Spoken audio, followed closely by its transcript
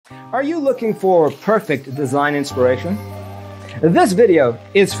Are you looking for perfect design inspiration? This video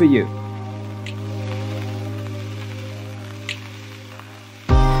is for you.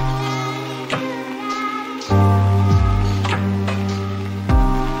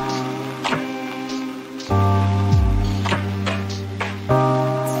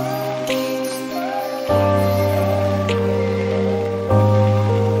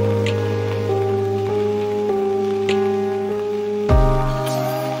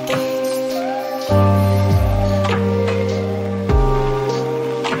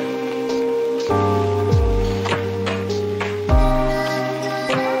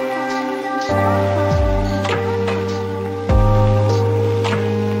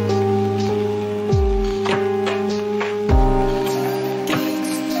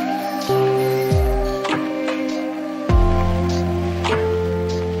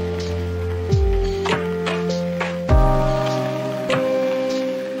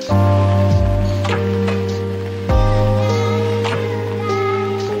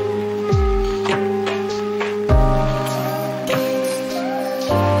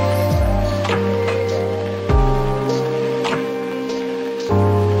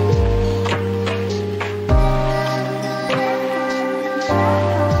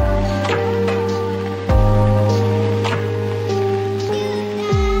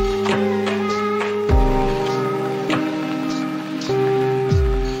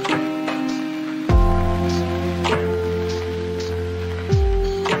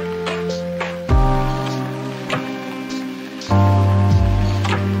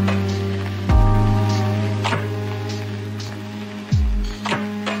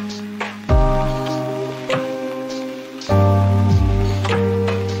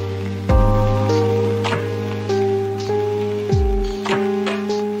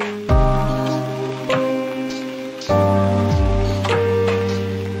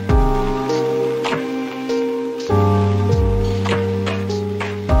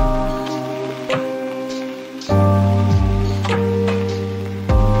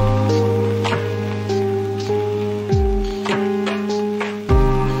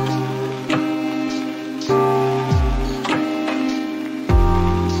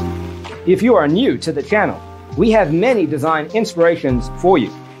 If you are new to the channel, we have many design inspirations for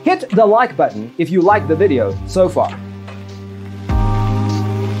you. Hit the like button if you like the video so far.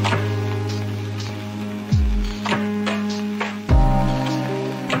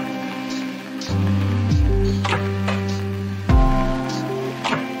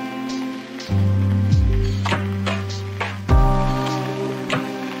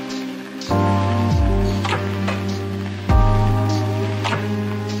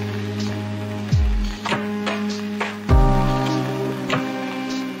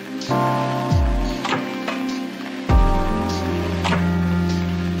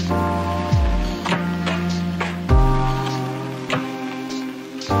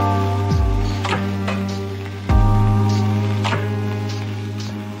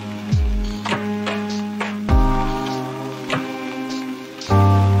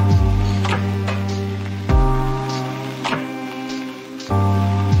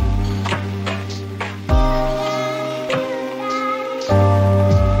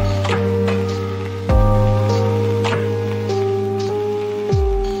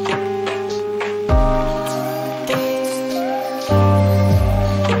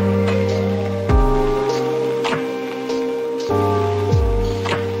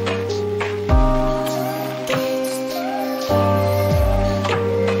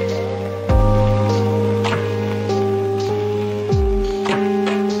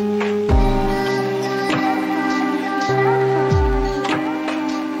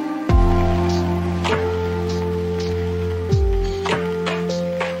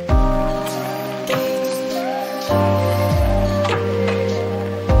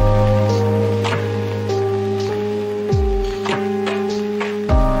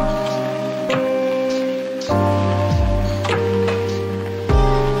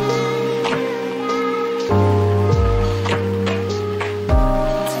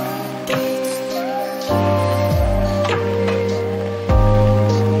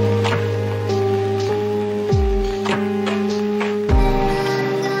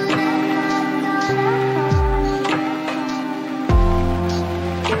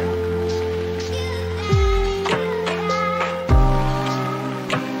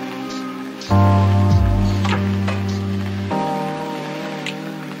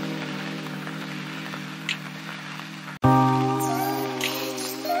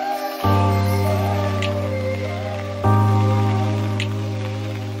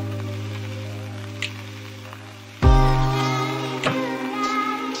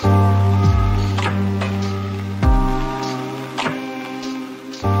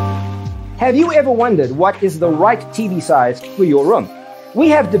 Have you ever wondered what is the right TV size for your room? We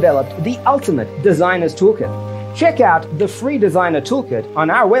have developed the ultimate designer's toolkit. Check out the free designer toolkit on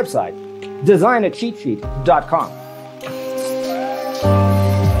our website, designercheatsheet.com.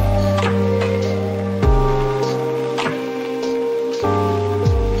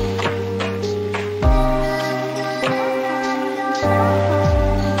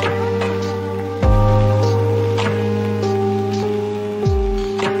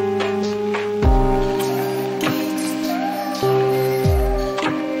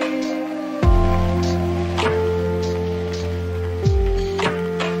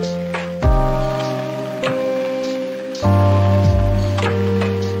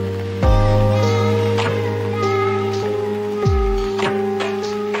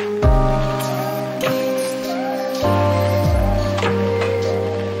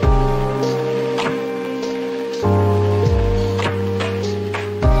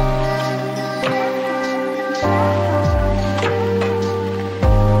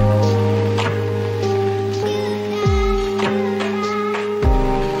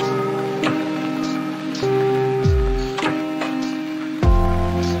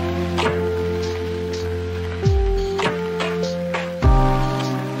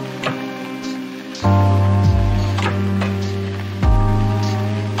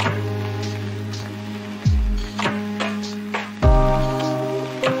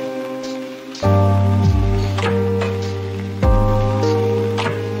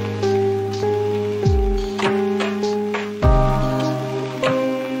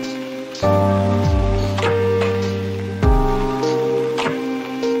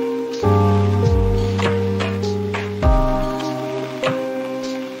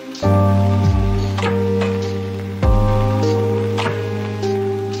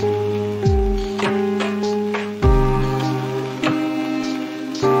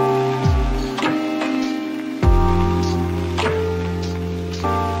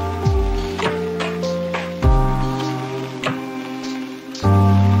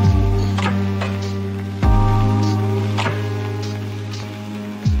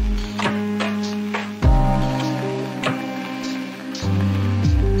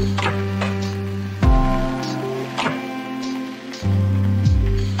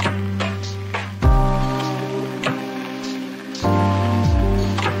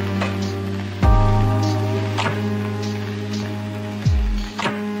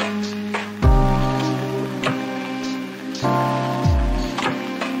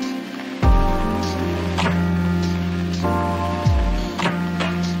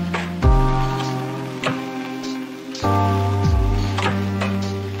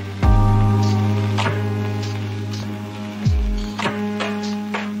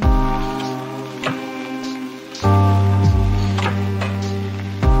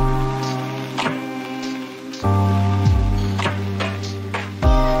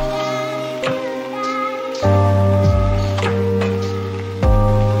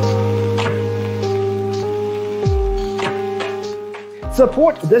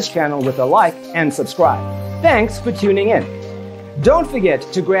 Support this channel with a like and subscribe. Thanks for tuning in. Don't forget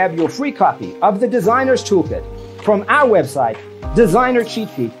to grab your free copy of the Designer's Toolkit from our website,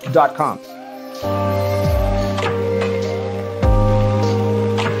 designercheatsheet.com.